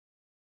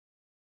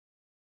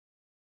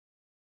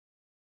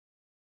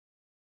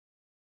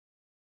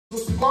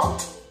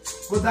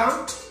Go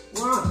down.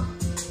 1,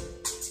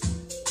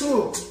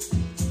 2,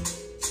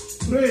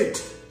 3,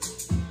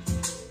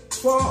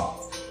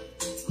 4,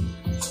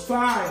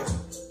 5,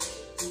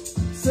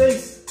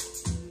 6,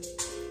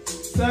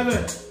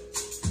 7,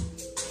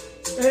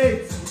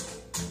 8,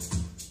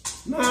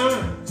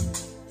 9,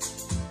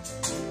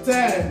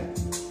 10.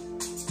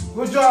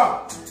 Good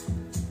job.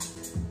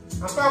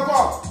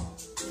 Encore.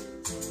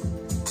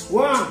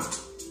 1,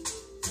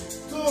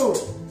 2,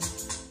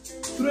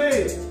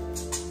 3,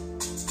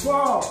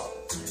 4,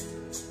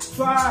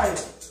 5,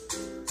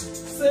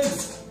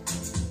 6,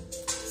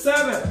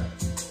 7,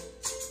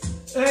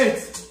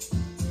 8,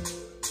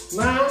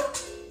 9,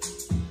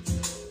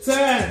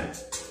 10.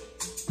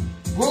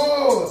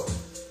 Good.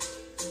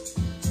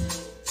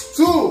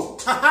 2.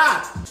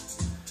 Haha.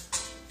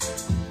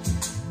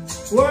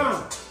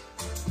 1,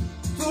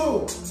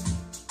 2,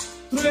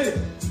 3,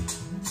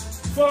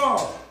 4,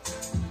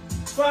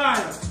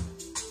 5,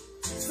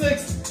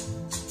 6,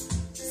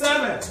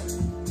 7,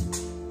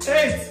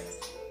 8,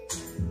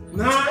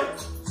 9.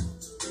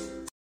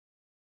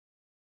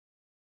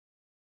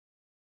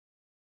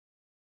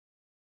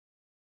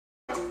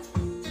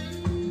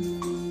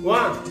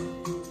 One,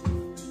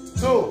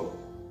 2,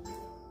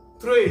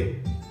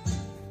 3,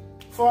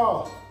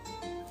 4,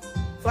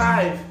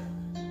 5,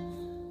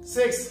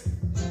 6,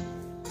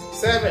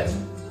 7,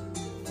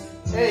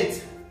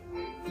 8,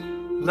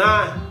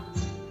 9,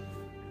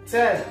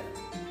 10.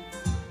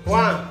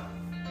 1,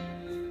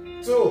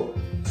 2,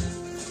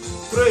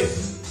 3,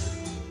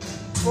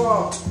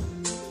 4,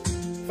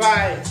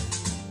 5,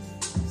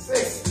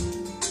 6,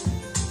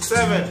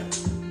 7,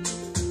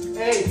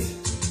 8,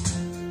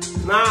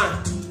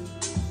 9,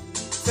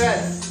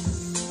 10.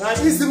 Now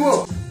easy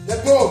move.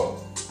 Let's go.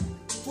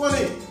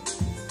 20.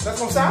 That's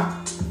comme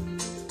ça.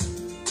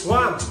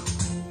 1,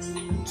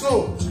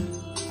 2,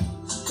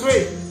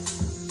 3,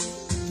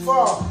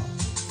 4,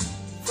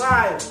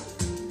 5,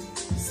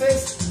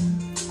 6,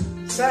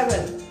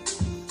 7,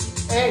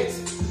 8,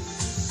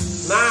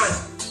 9,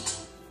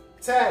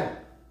 10.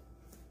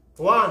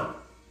 1,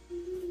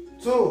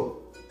 2,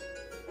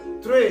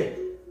 3,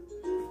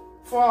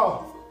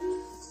 4,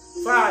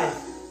 5,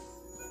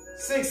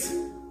 6,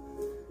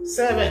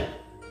 7,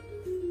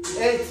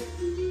 8,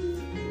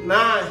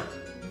 9,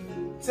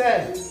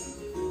 10.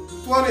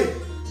 20.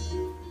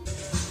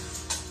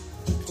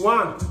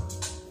 1,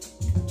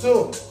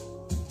 2,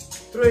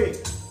 3,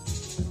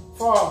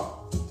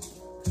 4,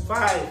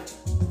 5,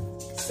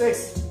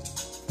 6,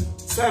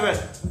 7,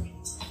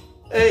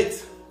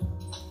 8,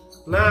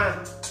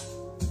 9,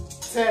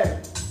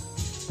 10.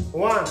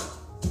 1,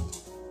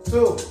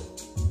 2,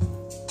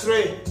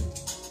 3,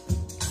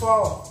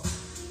 4,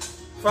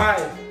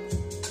 5,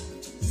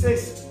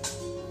 6,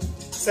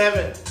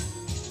 7,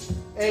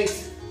 8,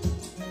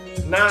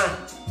 9,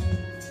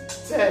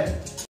 10.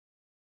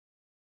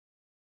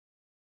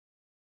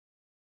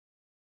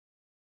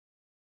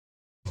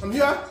 From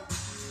here,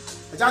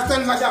 I just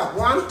turn like that.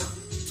 1,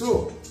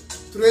 2,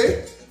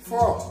 3,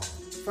 4,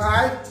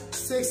 5,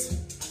 6,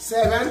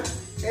 7,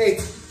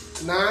 8,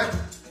 9,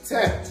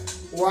 10.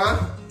 1,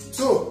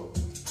 2,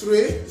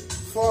 3,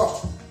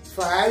 4,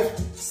 5,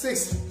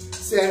 6,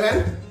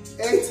 7,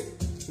 8,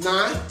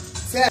 9,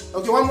 10.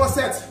 Okay, one more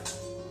set.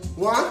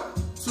 1,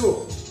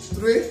 2,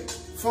 3,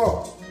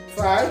 4,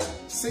 5,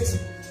 6,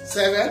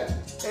 7,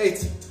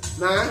 8,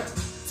 9,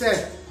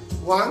 10.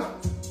 1,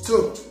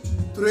 2,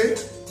 3,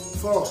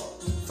 4,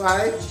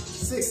 5,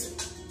 6,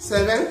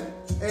 7,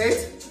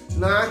 8,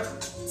 9,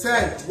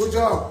 10. Good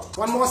job.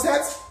 One more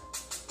set.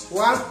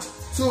 1,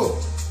 2,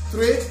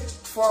 3,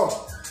 4,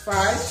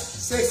 5,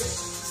 6,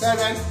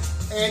 7,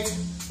 8,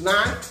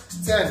 9,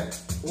 10.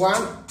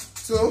 1,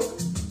 2,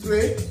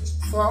 3,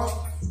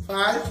 4,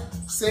 5,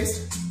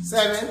 6,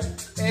 7,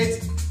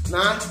 8,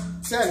 9,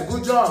 10.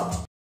 Good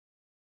job.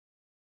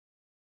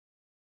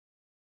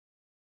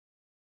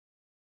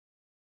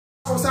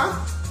 Comme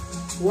ça.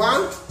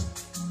 1,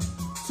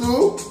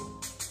 2,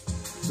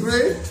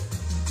 3,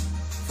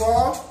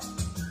 4,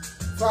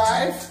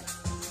 5,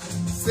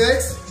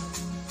 6,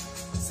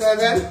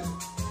 7,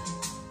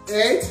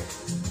 8,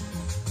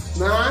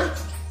 9,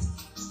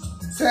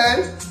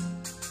 10.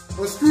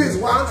 On squeeze.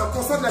 1, on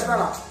concentre les bras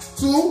là.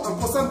 2, on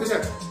concentre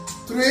bien.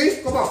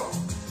 3, comment?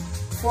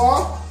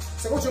 4,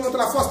 c'est quand tu montes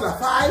la force là.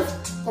 5,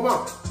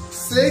 comment?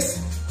 6,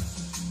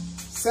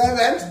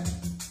 7,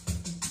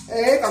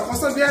 8, on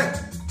concentre bien.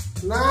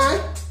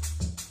 9,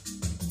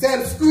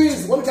 10,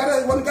 squeeze. One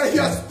guy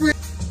here, squeeze.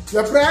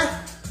 You're prêt?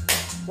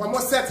 One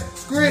more set.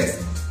 Squeeze.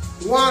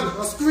 1,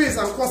 on squeeze,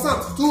 on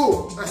concentre.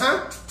 2,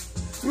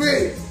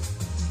 3,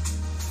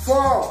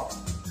 4,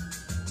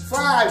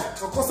 5,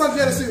 on concentre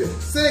bien dessus.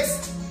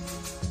 6,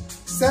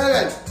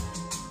 7,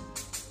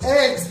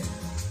 8,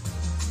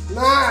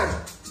 9,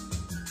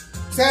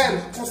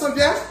 10. On concentre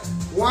bien.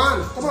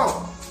 1, come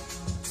on.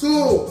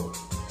 2,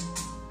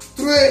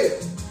 3,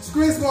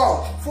 squeeze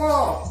more.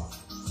 4,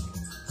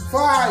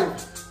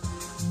 5,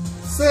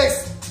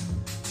 6,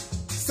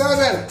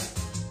 7,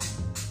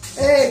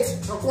 8.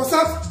 On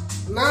concentre.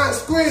 9,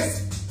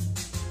 squeeze.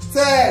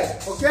 10.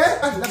 Okay?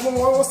 Let's move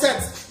one more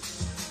set.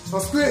 Now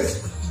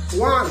squeeze.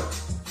 1,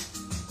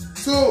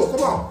 2,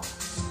 come on.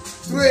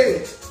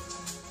 3,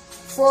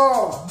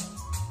 4,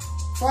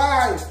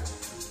 5,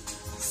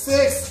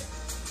 6,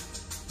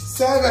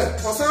 7,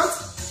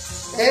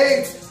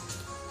 8,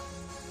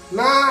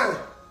 9,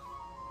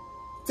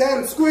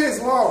 10.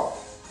 Squeeze more.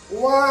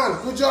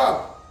 1, good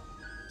job.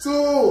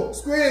 2,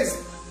 squeeze.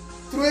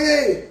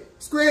 3,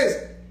 squeeze.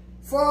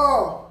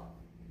 4,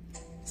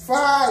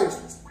 5,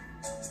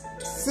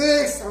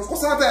 6, and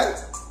concentrate.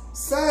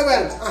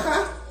 7,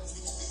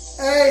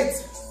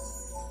 8,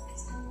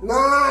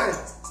 9,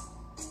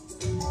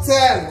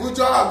 10. Good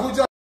job, good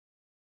job.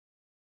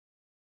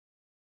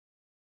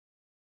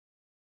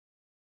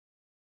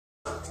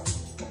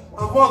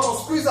 And one,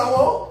 squeeze and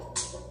one.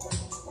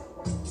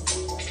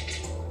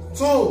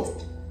 2,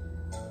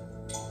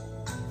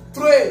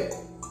 3,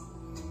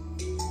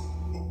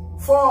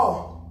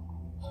 4,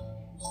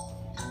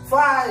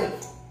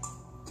 5,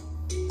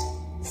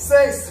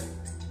 6,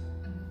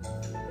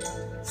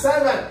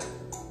 7,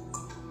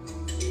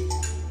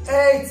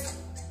 8,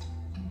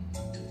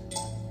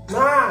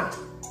 9,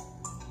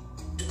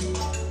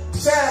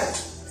 10.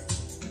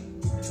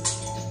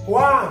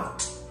 1,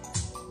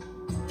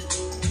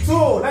 2,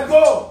 let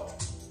go.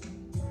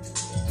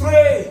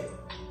 3,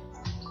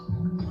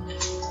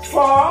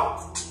 4,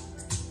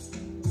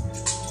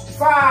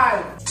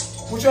 5.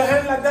 Put your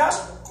hand like that.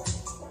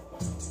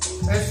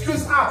 And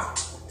squeeze up.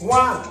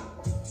 1,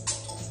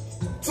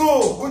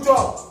 2, good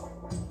job.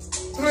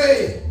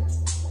 3,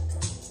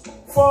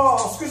 4,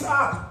 squeeze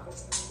up.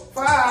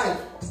 5,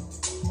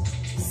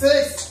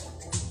 6,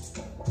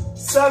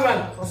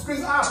 7,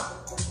 squeeze up.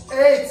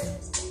 8,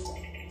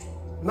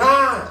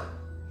 9,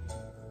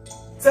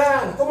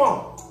 10. Come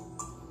on.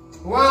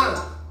 1,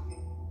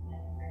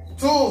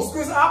 2,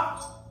 squeeze up.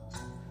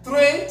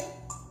 3,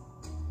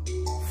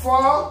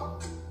 4,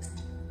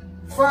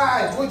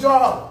 5. Good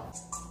job.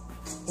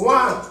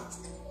 1,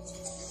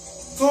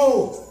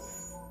 2,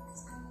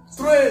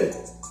 3,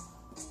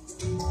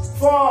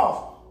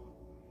 4,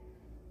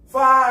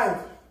 5,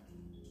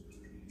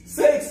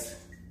 6,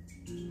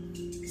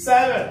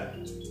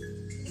 7,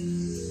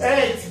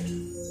 8,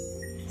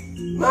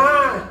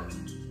 9,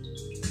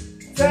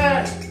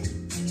 10.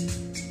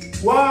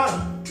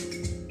 1,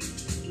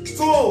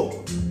 2,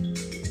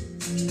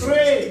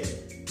 3,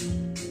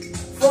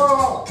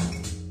 4,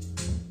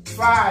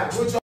 5.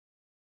 Good job.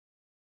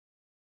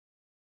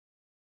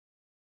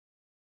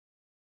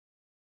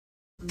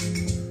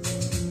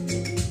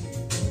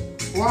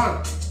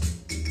 One,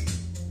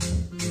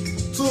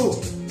 2,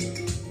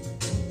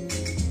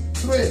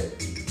 3,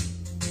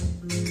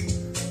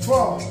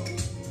 4,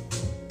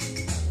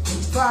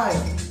 5,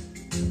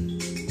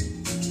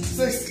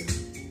 6,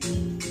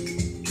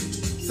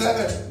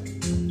 7,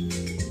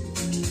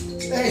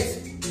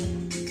 8,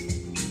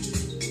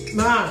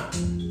 9,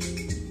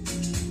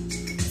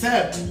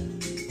 10.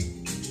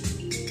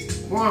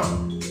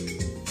 1,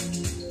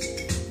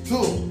 2,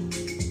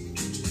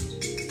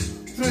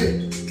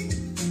 3,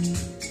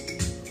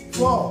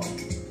 4,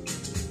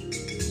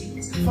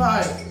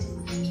 5,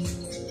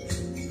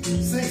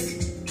 6,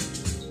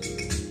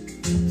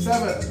 7,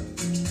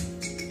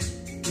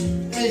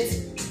 8,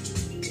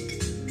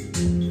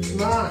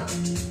 9,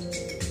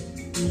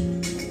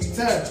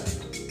 10.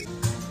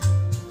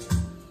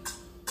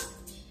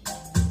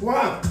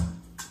 1,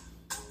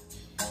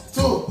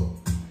 2,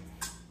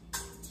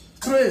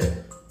 3,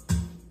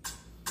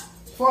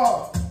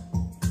 4,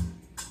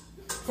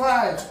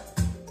 5,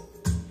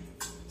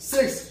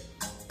 6,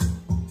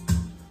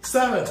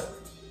 7,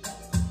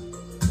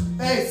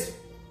 8,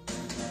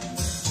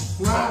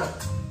 9,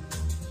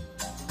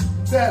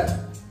 10.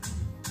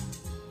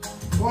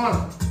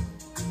 1,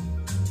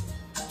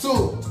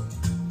 2,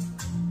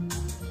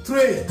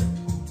 3,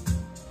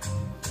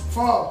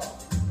 4,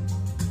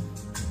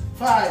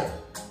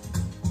 5,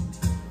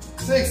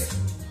 6,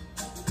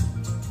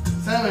 7,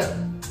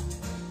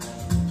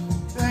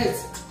 8,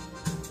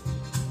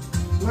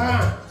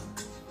 9,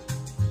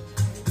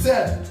 10.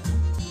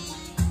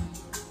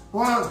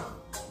 1,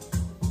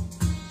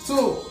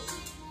 2,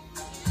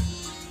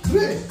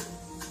 3,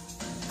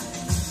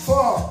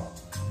 4,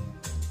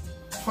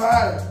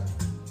 5,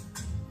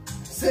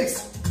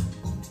 6,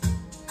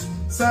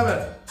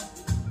 7,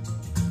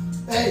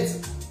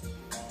 8,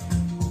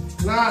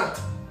 9,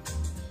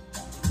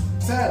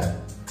 10.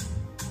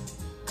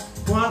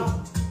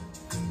 1,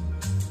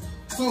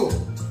 2,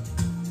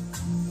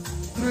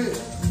 3,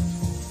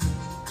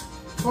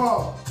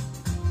 4,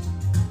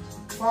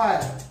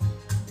 5,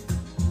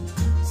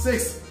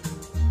 6,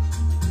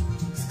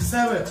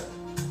 7,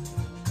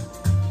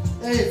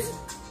 8,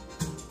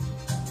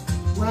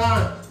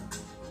 9,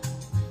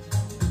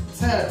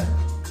 10.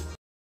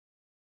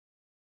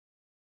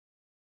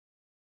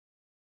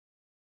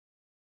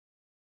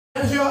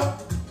 And here,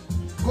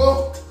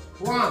 go.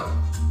 1,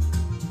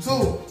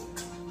 2,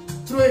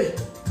 3,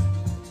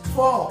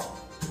 4,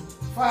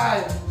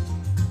 5,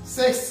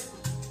 6,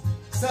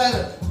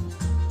 7,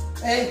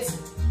 8,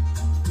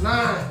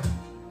 9,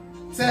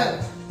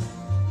 10.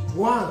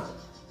 1,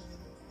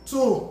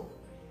 2,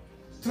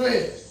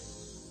 3,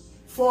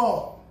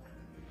 4,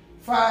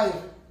 5,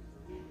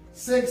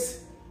 6,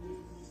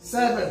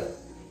 7,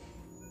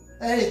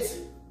 8,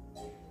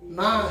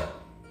 9,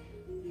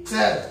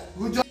 10.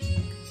 Good job.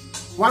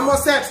 One more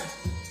set.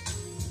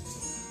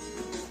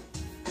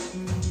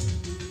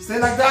 Stay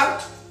like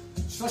that.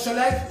 Stretch your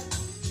leg.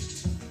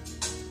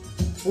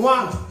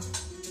 1,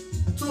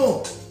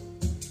 2,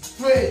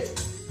 3,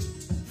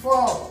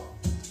 4,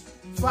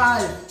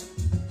 5,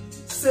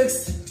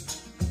 6,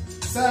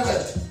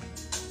 7,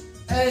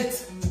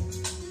 8,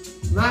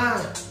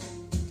 9,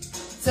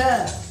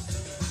 10.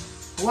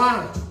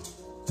 1,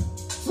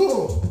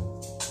 2,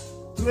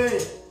 3,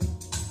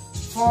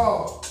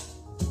 4,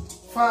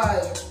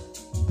 5,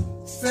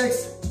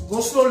 6.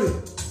 Go slowly.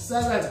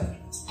 7,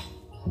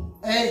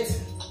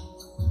 8,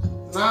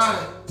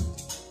 9,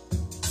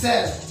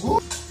 10.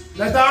 Good.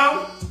 Let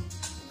down.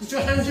 Put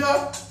your hands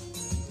here.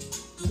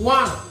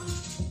 1,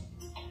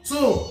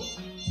 2,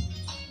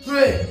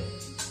 3,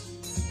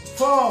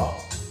 4,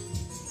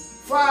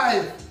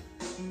 5,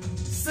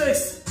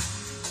 6,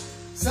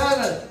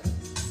 7,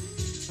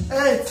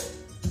 8,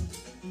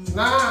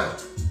 9,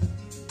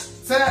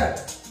 10.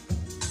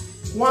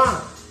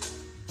 1,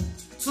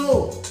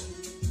 2,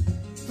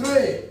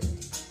 3,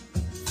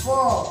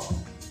 4,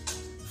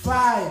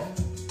 5,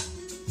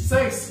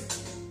 6,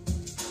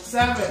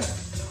 7,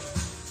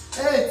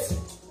 8,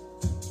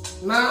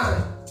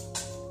 9,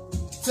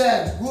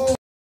 10. Good.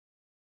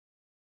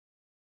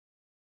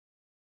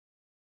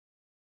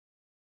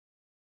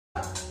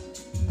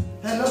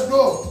 And let's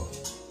go.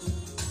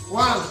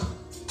 1,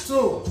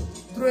 2,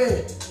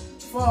 3,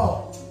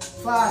 4,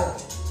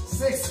 5,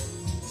 6,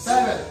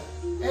 7,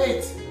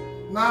 8,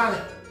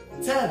 9,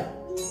 10.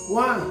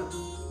 1,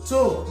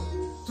 2,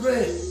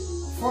 3,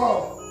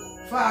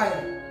 4, 5,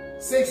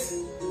 6,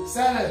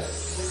 7,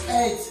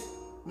 8,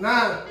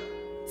 9,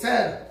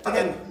 10.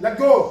 Again, let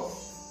go.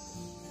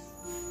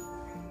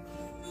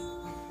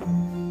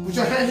 Put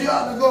your hand here,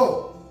 let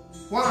go.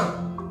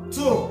 1,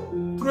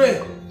 2,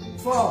 3,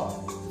 4,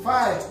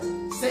 5,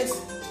 6,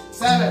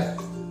 7,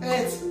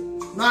 8,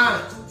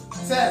 9,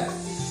 10.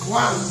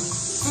 1,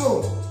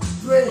 2,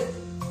 3,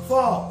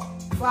 4,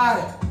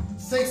 5,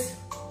 6,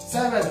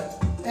 7,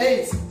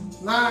 8,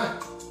 9,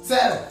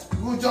 10.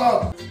 Good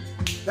job.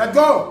 Let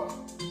go.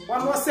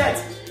 One more set.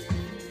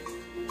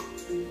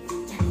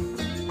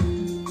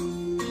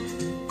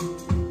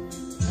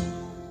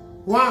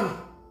 1,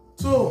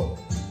 2,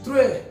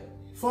 3,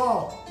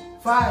 4,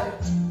 5,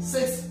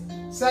 6,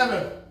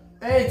 7,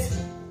 8,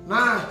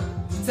 9,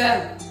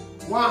 10.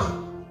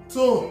 1,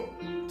 2,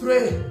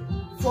 3,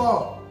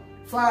 4,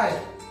 5,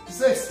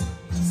 6,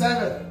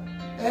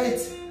 7,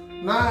 8,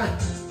 9,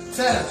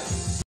 10.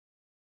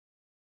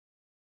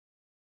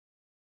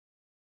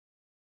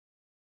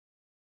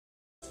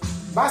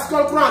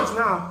 Bicycle crunch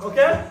now,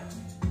 okay?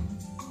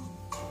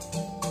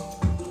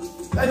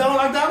 Lay down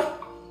like that.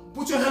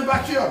 Put your hand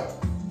back here.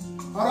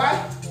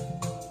 Alright?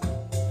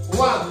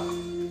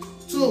 1,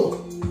 2,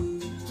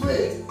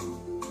 3,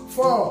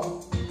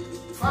 4,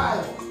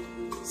 5,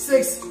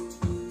 6,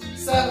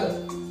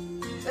 7,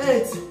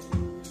 8,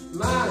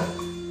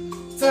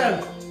 9,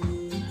 10.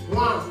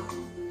 1,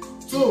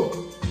 2,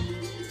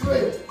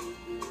 3,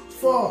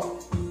 4,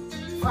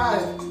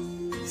 5,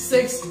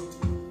 6,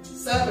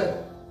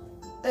 7,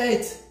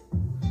 8,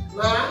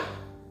 9,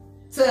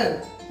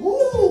 10.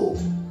 Woo!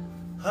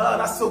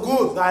 That's so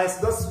good, guys.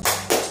 Let's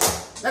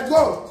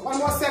go. One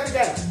more set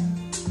again.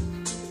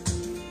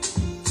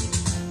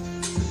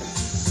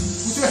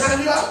 Put your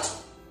hand here.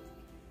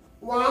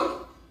 1,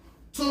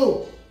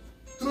 2,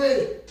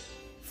 3,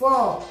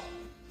 4,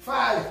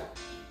 5,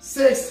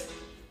 6,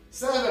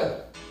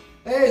 7,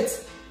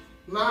 8,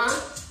 9,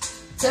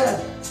 10.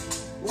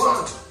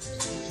 1,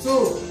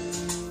 2,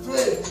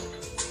 3,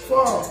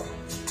 4,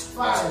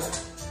 5,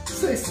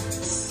 6,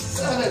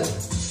 7,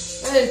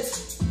 8,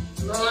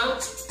 9,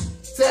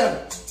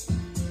 10.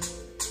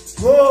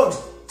 Good.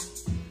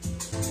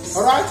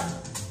 Alright?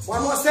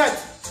 One more set.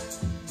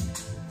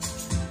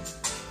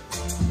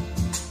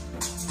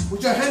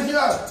 Put your hand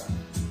here.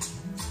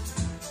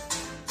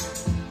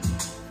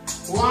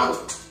 1,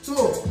 2,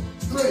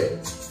 3,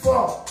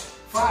 4,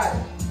 5,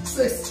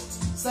 6,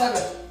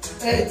 7,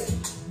 8,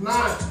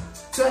 9,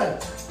 10.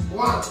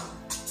 1,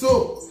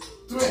 2,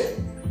 3,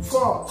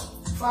 4,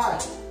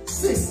 5,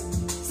 6,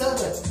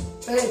 7,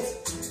 8,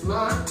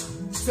 9,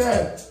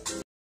 10.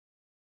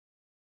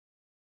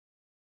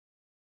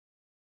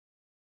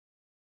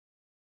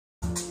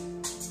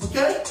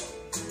 Okay?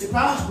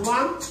 Départ.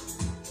 1,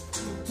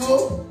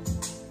 2,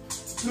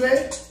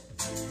 3,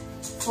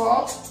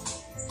 4,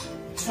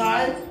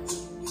 5,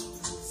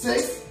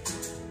 6,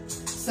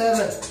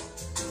 7,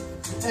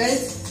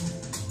 8,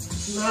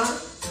 9,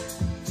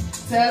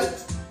 10.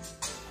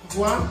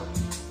 1,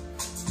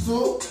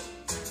 2,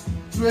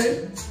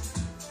 3,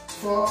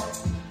 4,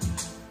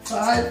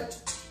 5,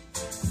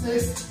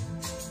 6,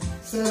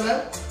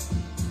 7,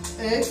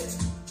 8,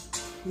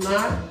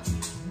 9,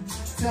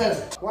 10.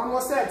 One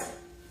more set.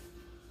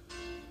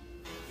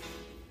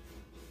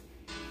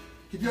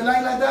 Keep your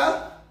leg like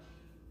that.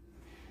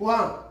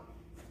 1,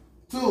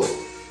 2,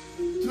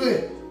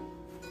 3,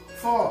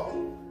 4,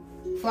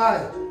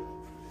 5,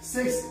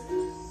 6,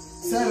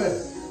 7,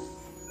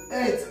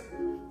 8,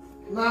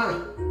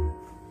 9,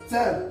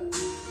 10.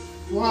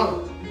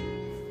 1,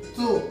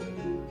 2,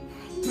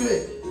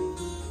 3,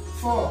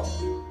 4,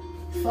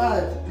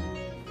 5,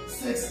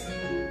 6,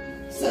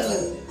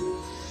 7,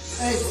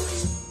 8,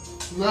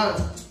 9,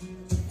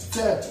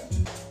 10.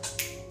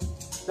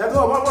 Let's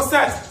go, one more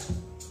set.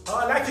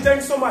 I like you, thank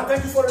you so much.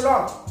 Thank you for the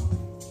love.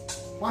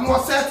 One more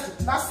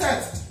set, last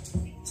set.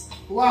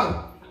 1,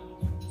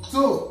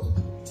 2,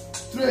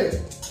 3,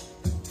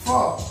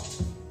 4,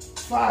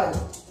 5,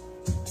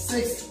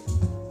 6,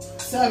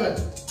 7,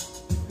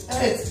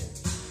 8,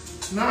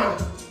 9,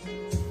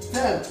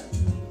 10.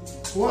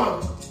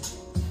 1,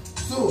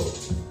 2,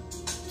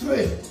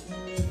 3,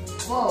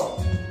 4,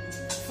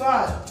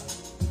 5,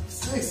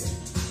 6,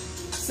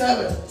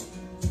 7,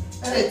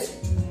 8,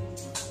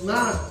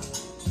 9,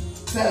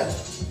 10.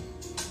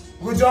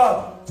 Good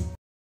job.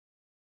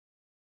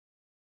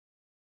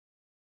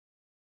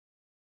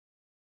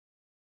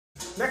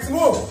 Next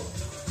move.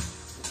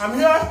 I'm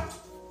here.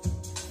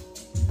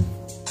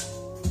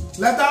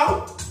 Let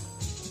down.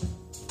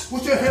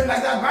 Put your hip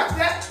like that back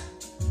there.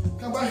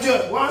 Come back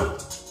here. 1,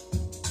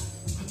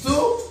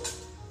 2,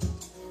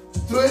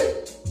 3,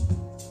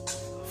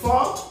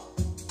 4,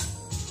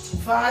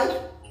 5,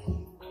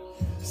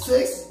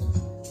 6,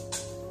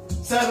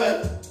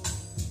 7,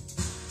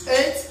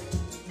 8,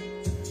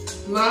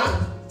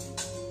 9,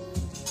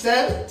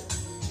 10.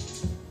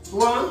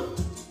 1,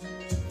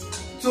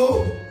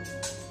 2,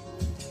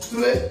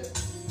 3,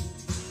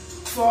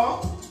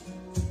 4,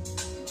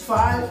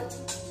 5,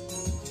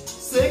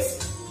 6,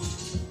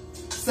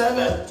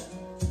 7,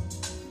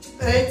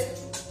 8,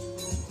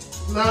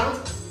 9,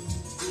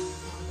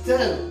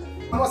 10.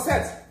 One more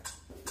set.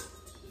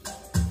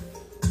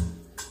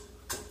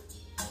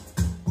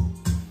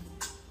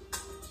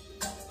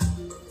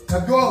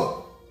 Let's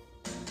go.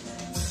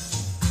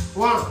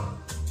 1,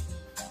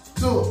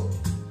 2,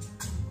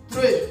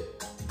 3,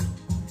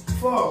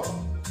 4,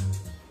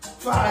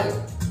 5,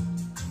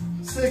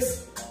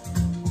 6,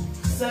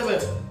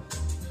 7,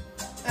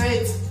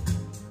 8,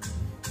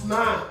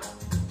 9,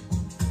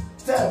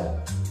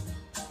 10.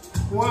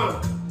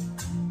 1,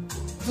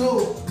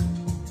 2,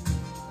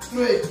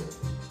 3,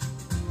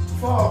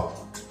 4,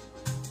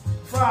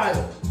 5,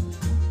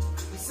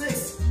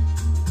 6,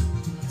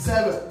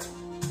 7,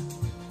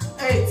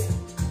 8,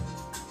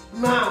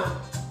 9,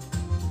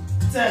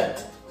 10.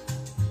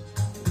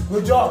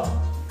 Good job.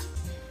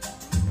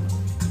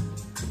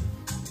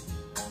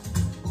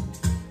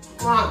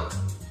 1,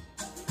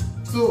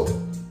 2,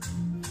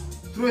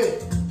 3,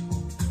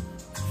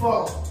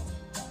 4,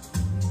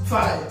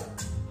 5,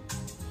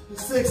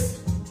 6,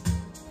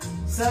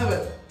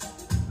 7,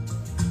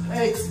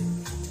 8,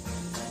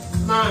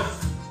 9,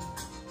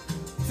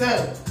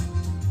 10.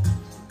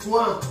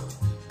 1,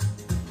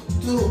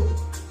 2,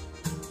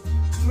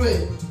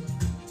 3,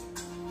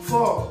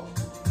 4,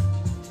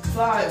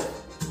 5,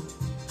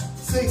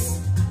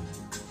 6,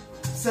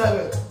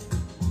 7,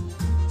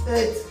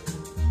 8,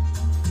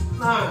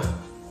 9,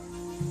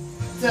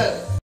 10.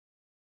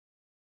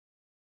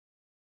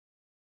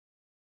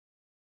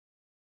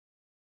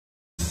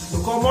 On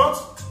commence,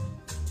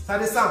 ça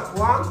descend.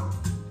 1,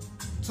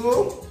 2,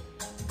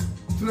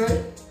 3,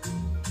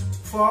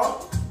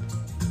 4,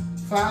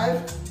 5,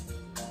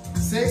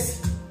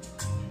 6,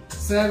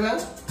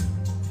 7,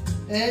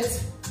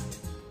 8,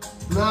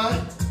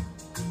 9,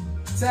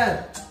 10.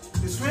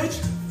 You switch.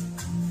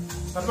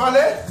 Ça peut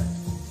aller.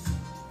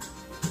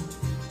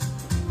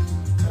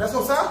 Reste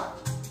comme ça.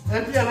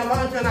 Un pied en avant,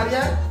 un pied en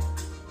arrière.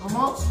 On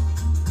monte.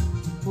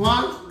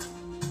 1,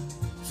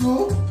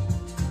 2,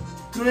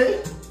 3,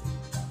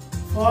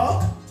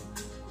 4,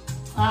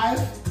 5,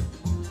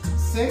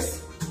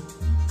 6,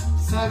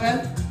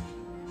 7,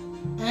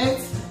 8,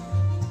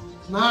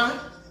 9,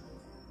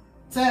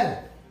 10.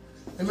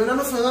 Et maintenant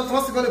nous faisons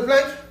 30 secondes de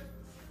plank.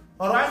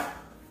 Alright?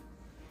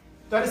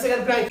 30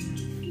 secondes plank.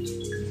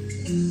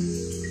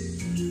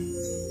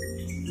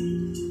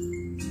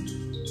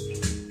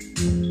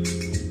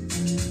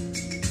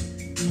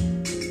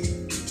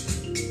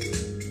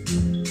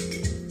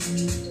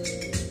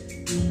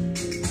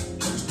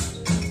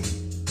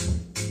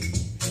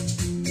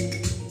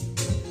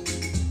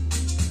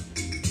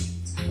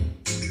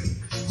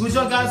 Good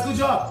job, guys. Good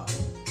job.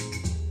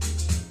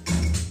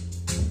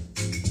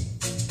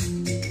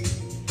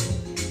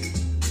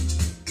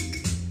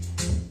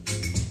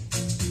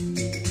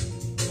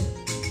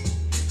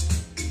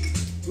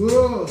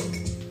 Good.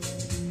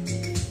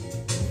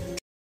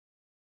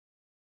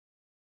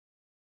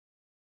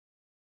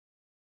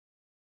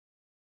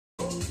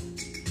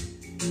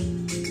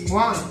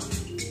 1,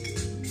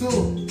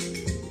 2,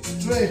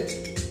 3,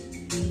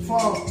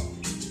 4,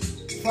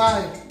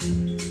 5,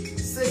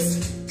 6,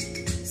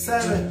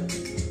 7,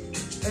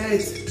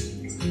 8,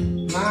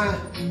 9,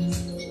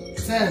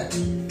 10.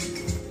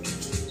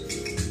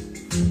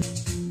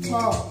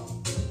 4,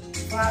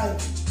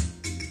 5,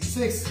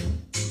 6,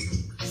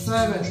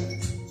 7,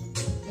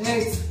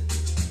 8,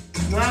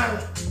 9,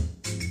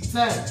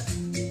 10.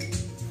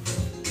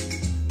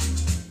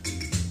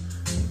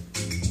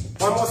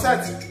 One more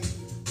set.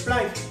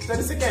 Plank,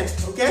 30 seconds,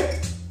 okay?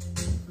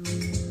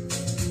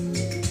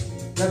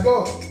 Let's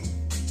go.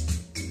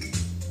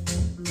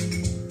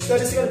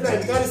 30 seconds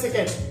plank, 30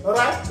 seconds.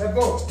 Alright, let's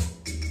go.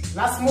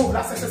 Last move,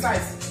 last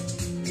exercise.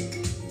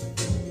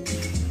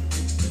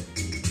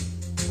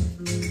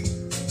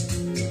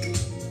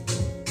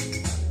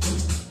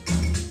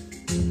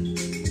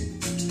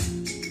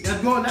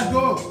 Let's go, let's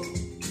go.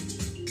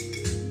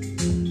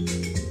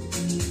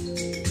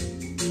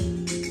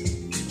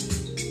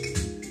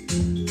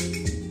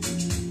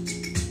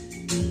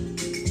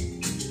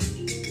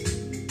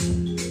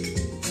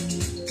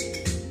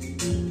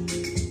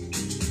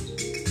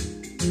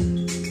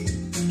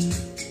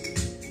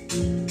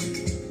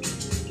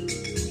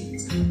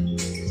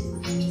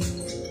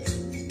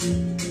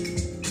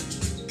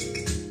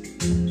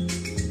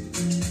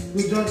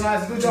 Good job,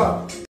 guys, good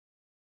job.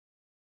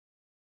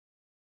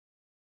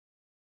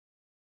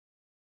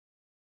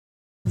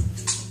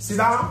 Sit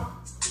down,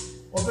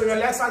 open your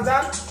legs like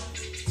that,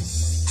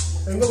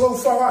 and go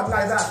forward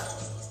like that.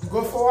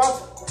 Go forward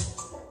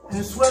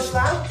and switch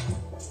that.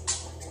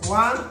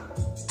 1,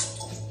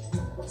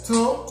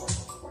 2,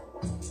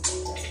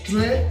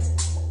 3,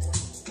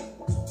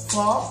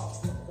 4,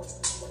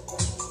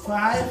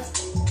 5,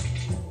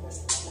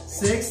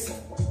 6,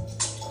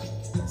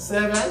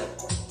 7,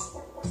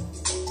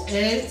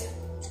 8,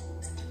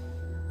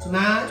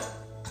 9,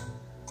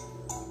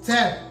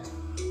 10.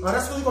 On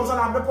reste toujours comme ça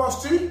dans la même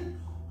posture.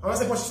 On va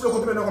se pencher sur le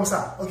côté maintenant comme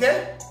ça, ok?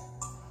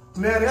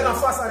 Mais regarde en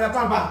face, regarde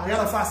pas en bas,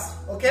 regarde en face,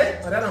 ok?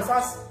 Regarde en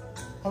face,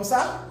 comme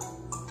ça.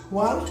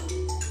 1,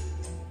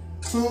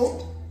 2,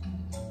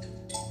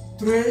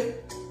 3,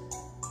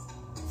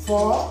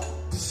 4,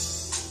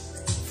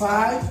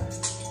 5,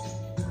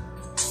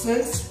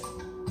 6,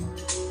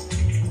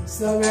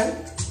 7,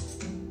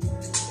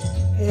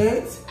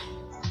 8,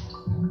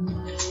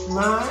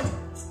 9,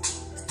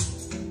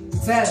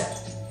 10.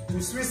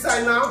 You switch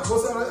side now, go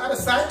to the other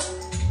side.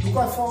 Look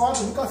out forward,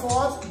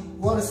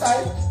 go on the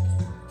side.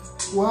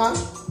 1,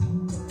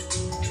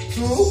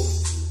 2,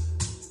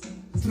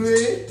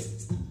 3,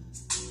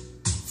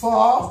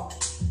 4,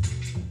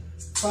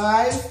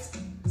 5,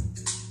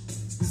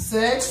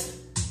 6,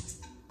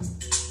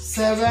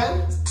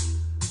 7,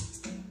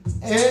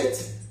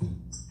 8,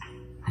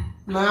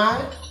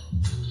 9,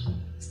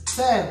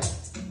 10.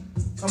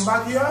 Come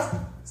back here.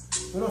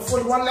 You're gonna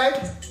fold one leg.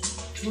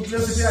 You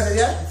place it here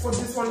derrière. Fold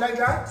this one leg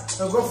there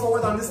and go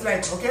forward on this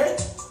leg, okay?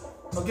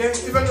 Okay,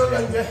 even though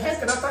your head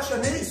cannot touch your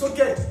knee, it's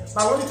okay.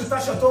 But I want you to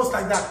touch your toes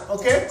like that,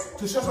 okay?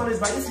 To show on it.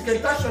 But if you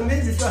can touch your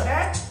knee with your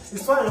head,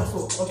 it's fine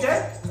also,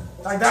 okay?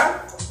 Like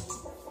that.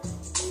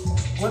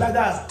 Go like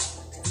that.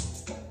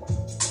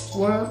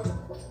 1,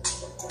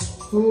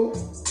 2,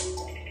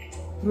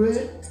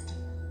 3,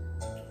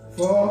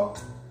 4,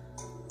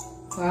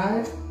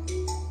 5,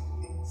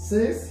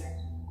 6,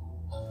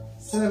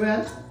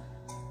 7,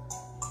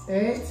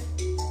 8,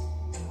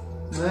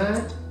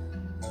 9,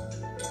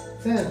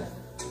 10.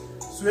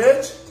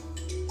 Switch.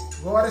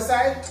 Go other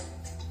side.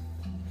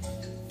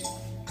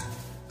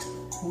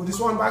 Move this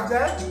one back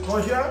there. Go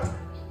here.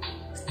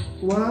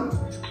 1,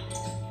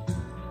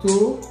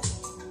 2,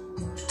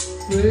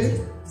 3,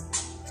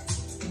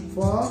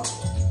 4,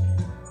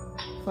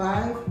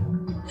 5,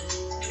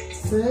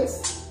 6,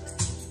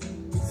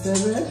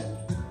 7,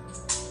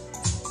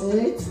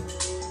 8,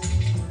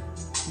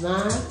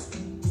 9,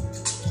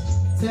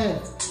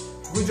 10.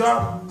 Good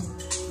job.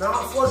 Now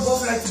fold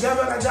both legs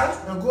together like that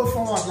and go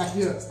forward like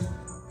here.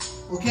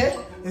 Okay?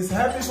 It's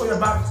helping for your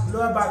back,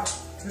 lower back.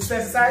 This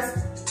exercise,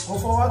 go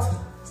forward.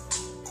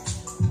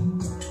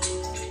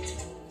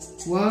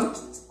 1,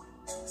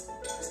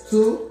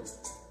 2,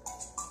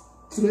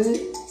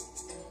 3,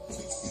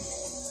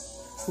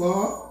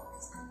 4,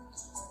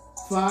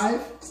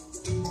 5,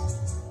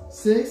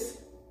 6,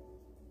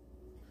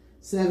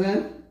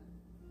 7,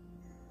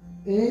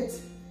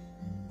 8,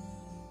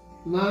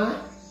 9,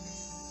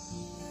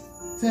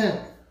 10.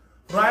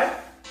 Right?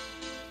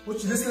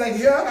 Put this leg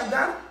here like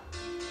that.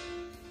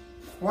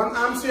 One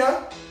arm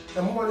here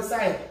and move on the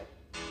side.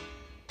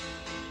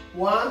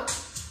 1,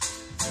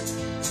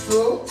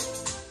 2,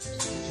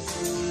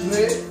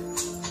 3,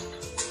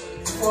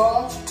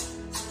 4,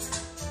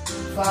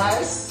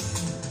 5,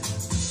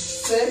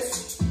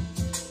 6,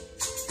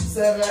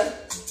 7,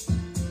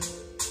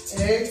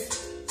 8,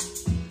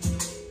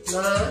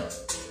 9,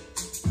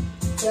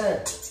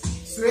 10.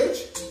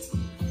 Switch.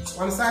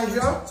 One side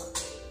here.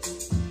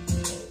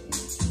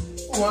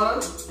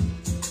 1,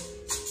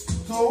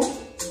 2,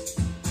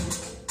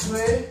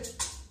 3,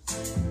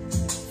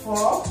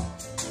 4,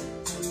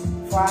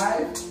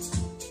 5,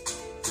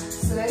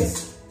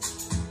 6,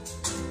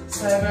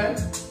 7,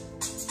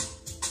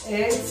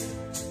 8,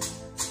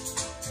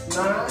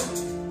 9,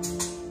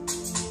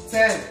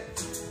 10.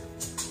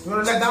 You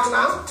want to let down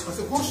now? On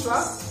se couche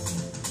là.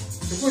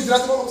 Se couche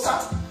directement comme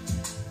ça.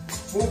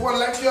 Move one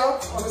leg here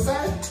on the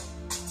side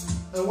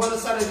and one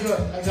side here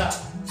like that.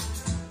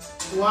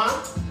 1,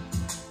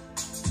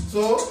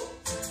 2,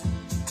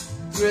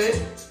 3,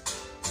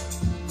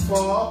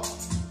 4,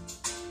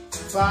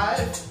 5,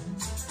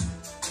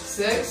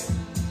 6,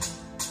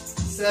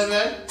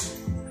 7,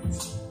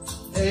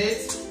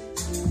 8,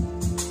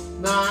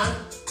 9,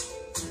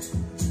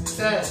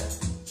 10.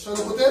 Change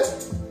de côté.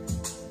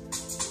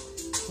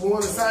 Move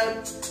on the side.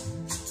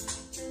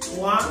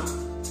 1,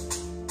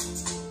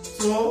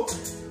 2,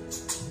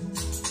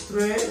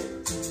 3,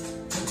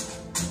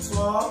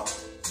 4,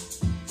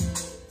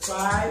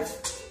 5,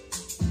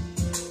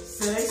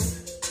 6,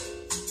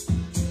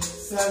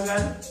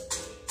 7,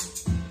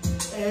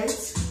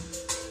 8,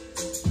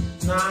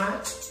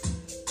 9,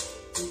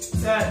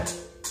 10.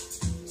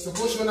 So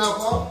push one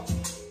encore.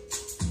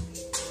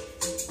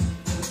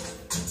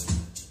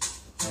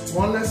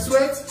 One leg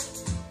straight.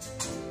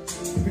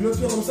 Et puis l'autre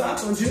pied comme ça,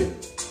 tendu.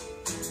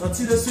 On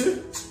tire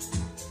dessus.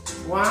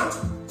 1,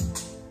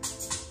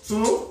 2,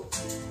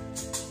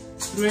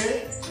 3,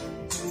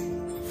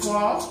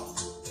 4,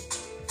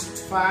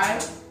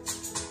 5,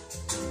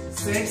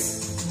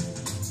 6,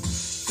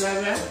 7,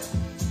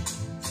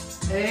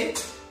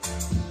 8,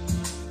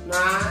 9,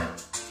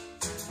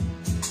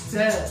 10.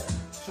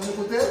 Change de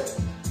côté.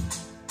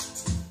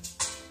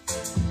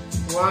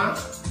 1,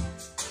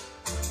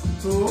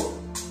 2,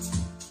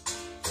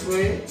 3,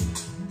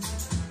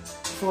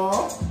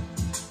 4,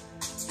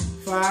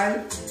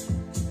 5,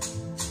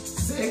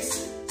 6,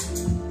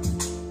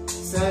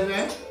 7,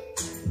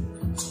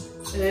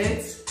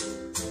 8,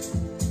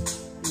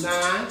 9,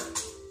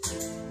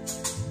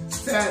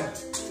 10.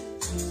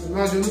 Je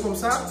mets un genou comme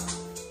ça.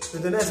 Le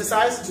dernier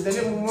exercice, le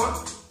dernier mouvement.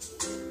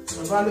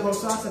 On va aller comme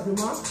ça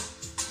simplement.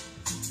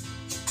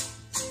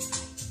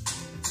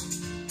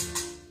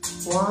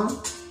 1,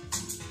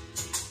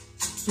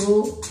 2,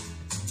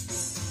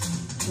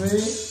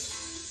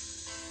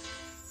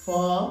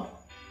 3,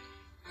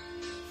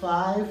 4,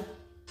 5,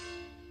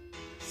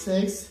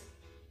 6,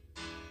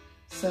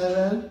 7,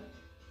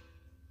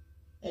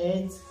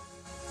 8,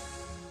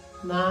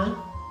 9,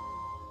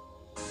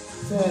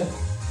 10.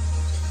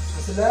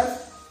 On se lève.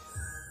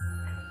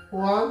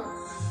 1,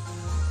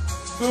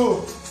 2,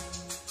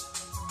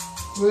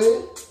 3,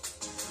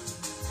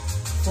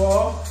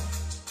 4,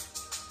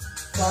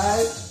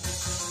 5,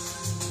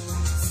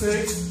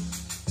 6,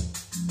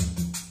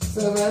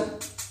 7,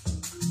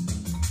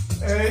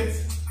 8,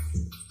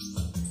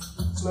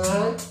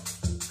 9,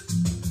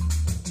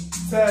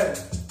 10.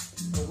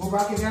 We'll go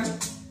back again.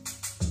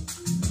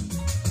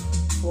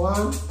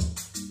 1,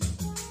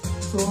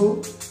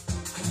 2,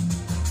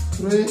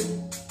 3,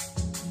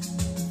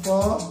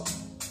 4,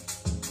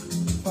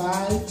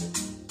 5,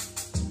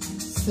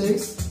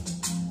 6,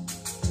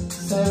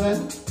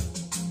 7,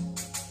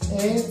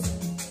 8,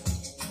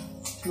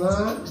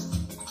 9,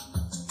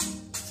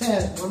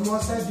 10. One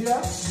more set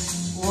here.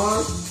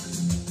 1,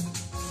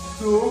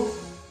 2,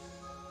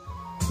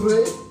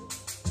 3,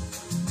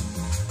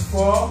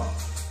 4,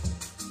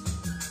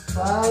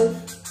 5,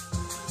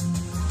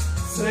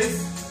 6,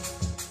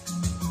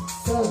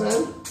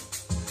 7,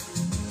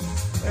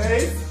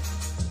 8,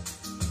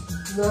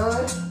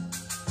 9,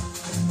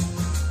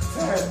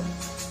 10.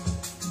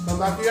 Come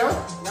back here.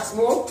 Let's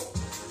move.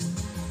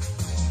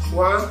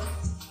 1,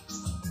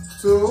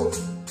 2,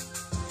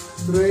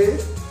 3,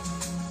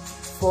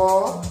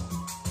 4,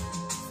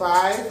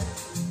 5,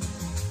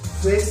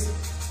 6,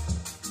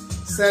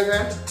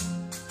 7,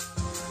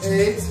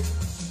 8,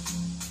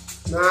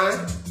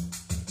 9,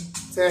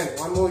 10.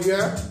 One more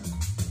here.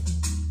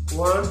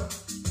 1,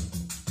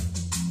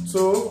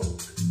 2,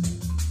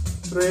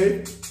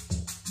 3,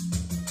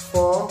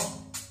 4,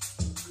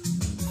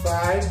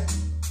 5,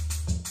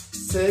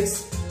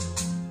 6,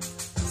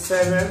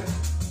 7,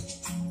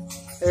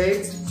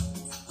 8,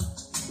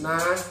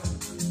 9,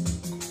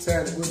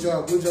 10. Good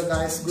job,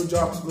 guys. Good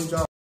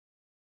job.